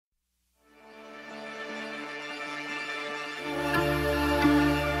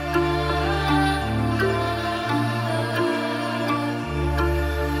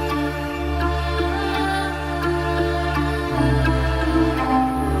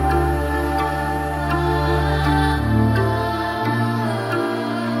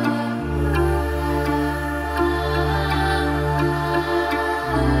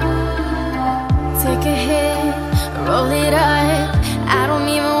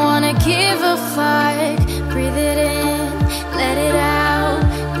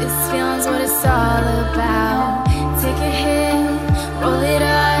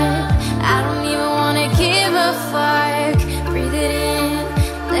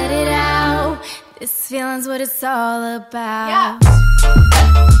feeling's what it's all about. Yeah.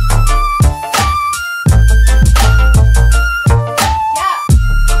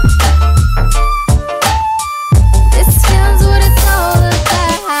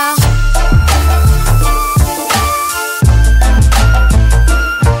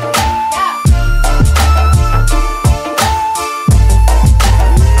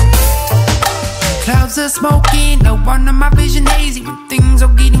 Clouds are smoking, no wonder my vision hazy. When things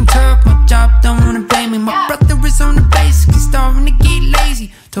are getting tough, my job don't wanna pay me. My brother is on the basics, he's starting to get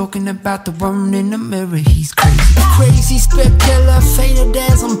lazy. Talking about the one in the mirror, he's crazy. Crazy spectacular, faded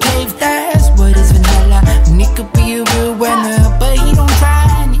as on paved ass. What is vanilla? And it could be a real winner, but he don't try.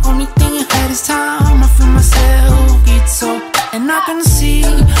 And the only thing I had is time. I feel myself get so, and I can see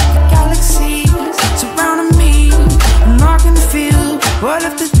the galaxies surrounding me. And I can feel all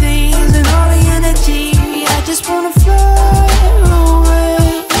of the things and all the energy. I just wanna fly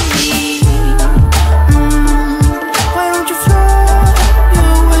away. Why don't you fly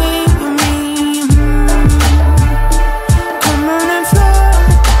away with me? Come on and fly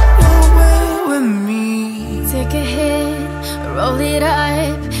away with me. Take a hit, roll it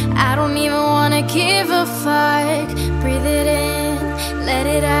up. I don't even wanna give a fuck. Breathe it in, let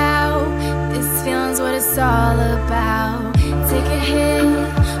it out. This feeling's what it's all about. Take a hit,